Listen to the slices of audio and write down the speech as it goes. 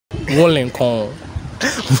Wolenkong.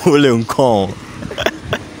 Wolenkong.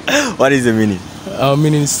 What is the meaning?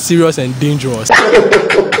 Meaning serious and dangerous.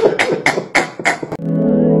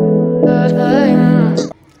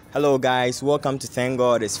 Hello guys, welcome to Thank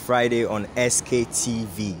God It's Friday on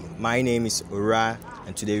SKTV. My name is Ura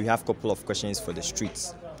and today we have a couple of questions for the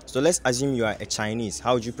streets. So let's assume you are a Chinese.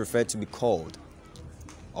 How would you prefer to be called?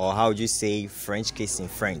 Or how would you say French kiss in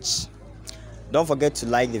French? Don't forget to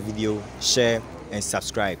like the video, share and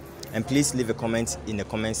subscribe. And please leave a comment in the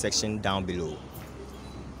comment section down below.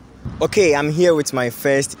 Okay, I'm here with my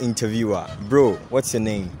first interviewer. Bro, what's your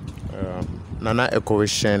name? Nana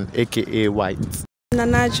Equation, aka White.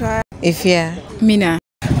 Nana Joa. Ifya. Mina.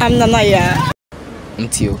 I'm Nanaya.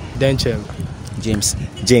 Mtio. Denchem.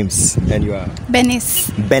 James. And you are?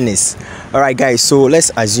 Benis. Alright guys, so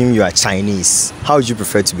let's assume you are Chinese. How would you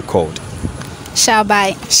prefer to be called?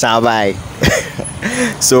 Shabai.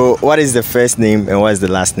 So what is the first name and what is the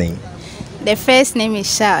last name? The first name is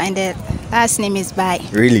Shao and the last name is Bai.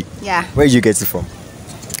 Really? Yeah. Where did you get it from?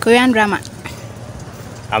 Korean drama.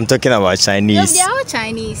 I'm talking about Chinese. No, they are all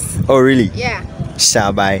Chinese. Oh really? Yeah.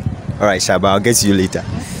 Shabai. Alright Shabai, I'll get to you later.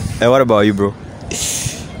 And what about you, bro?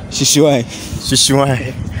 Shishuai.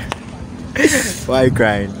 Why are you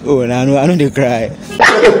crying? Oh, no, I don't cry.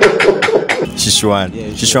 Shishuan. Yeah,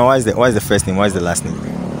 Shishuan, what is the first name? What is the last name?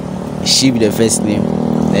 She be the first name,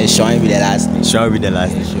 then Sean be the last name. Sean will be the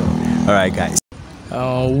last name. Sure. Alright guys.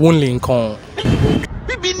 Wolenkong.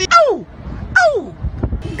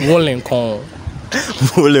 Wolenkong.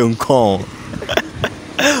 Wolenkong.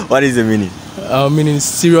 What is the meaning? Meaning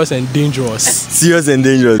serious and dangerous. Serious and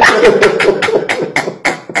dangerous.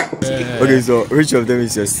 Okay, so which of them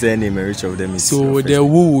is your surname and which of them is So your the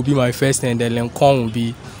Wu will be my first name, the Lenkong will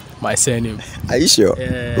be my surname. Are you sure?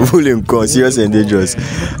 Yeah. Wolenkong, serious and dangerous.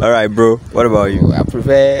 Alright bro, what about you? I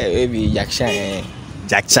prefer maybe Jack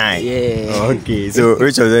Jack Chan. Yeah. Oh, okay, so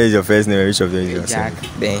which of them is your first name and which of them is your Jack,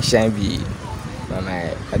 surname? then Shine be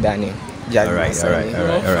my other name. Jack. Alright.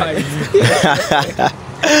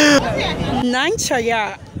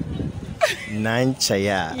 Nanchaya.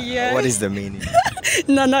 Nanchaya. Yeah. What is the meaning?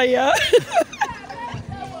 Nanaya.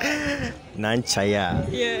 Nanchaya.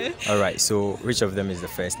 Yeah. Alright, so which of them is the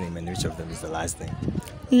first name and which of them is the last name?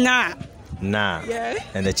 Na. Na. Yeah.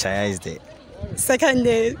 And the Chaya is there. Second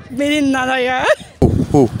name, meaning Nanaya.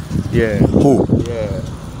 Who? Yeah. Who? Yeah.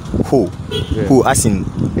 Who? Yeah. Who? As in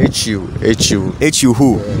H.U. H.U.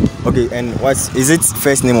 Who? Yeah. Okay, and is it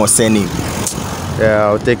first name or surname? Yeah,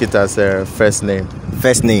 I'll take it as a first name.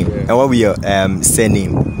 First name. Yeah. And what will your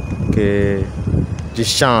surname? Okay.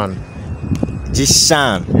 Jishan.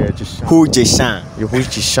 Jishan. Yeah, Jishan. Who Jishan? You who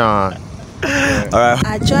Jishan? Alright.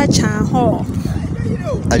 Ajua Chan Ho.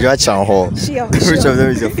 Ajua Chan Ho. Which of them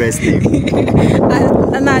is your first name?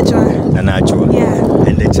 Nanajua. Nanajua. Yeah.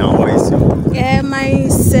 And the Chan Ho is your? Yeah, my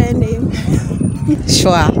surname.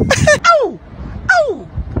 Shua.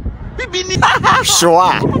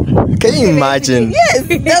 Shua. Can you imagine? Yes,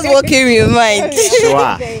 that's what came in mind.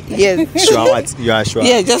 Shua. Yes. Shua what? You are Shua?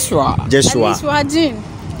 Yeah, just Shua. Just Shua. Shuajin.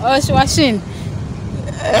 Or Shuashin.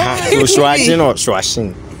 So Shuajin or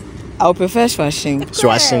Shuashin? I'll prefer Shuashin.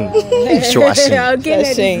 Shuashin.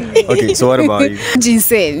 Shuashin. Okay, so what about you?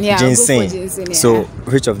 Ginseng. Yeah. Ginseng. I'll go for ginseng, yeah. So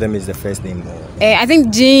which of them is the first name? I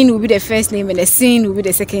think Jin will be the first name and the Sin will be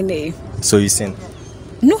the second name. So you sing?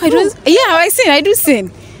 No, I don't. Yeah, I sing. I do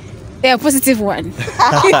sing. Yeah, positive one.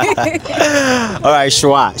 Alright,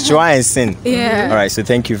 Shua and Sin. Yeah. Alright, so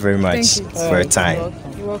thank you very much Thank you. for your time.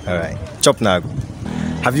 You're welcome. Alright. Chop Nago.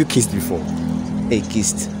 Have you kissed before? Hey,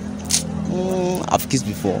 kissed. I've kissed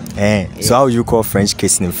before. So how would you call French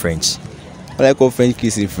kissing in French? What I call French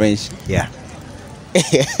kiss in French? Yeah.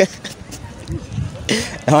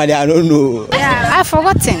 I don't know. Yeah, I've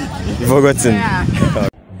forgotten. You've forgotten? Yeah.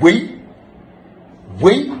 Oui.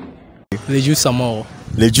 Les jus Samal.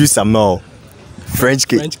 Le jus Samal. French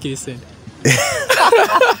kiss. French kissing.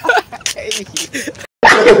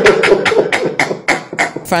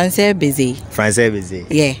 Français busy. Français busy.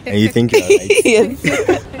 Yeah. And you think you're right? Yes.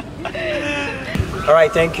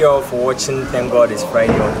 Alright, thank you all for watching. Thank God It's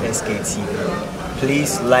Friday on SKTV.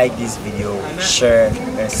 Please like this video, share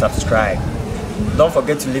and subscribe. Don't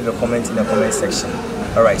forget to leave a comment in the comment section.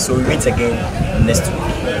 Alright, so we meet again next week.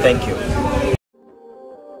 Thank you.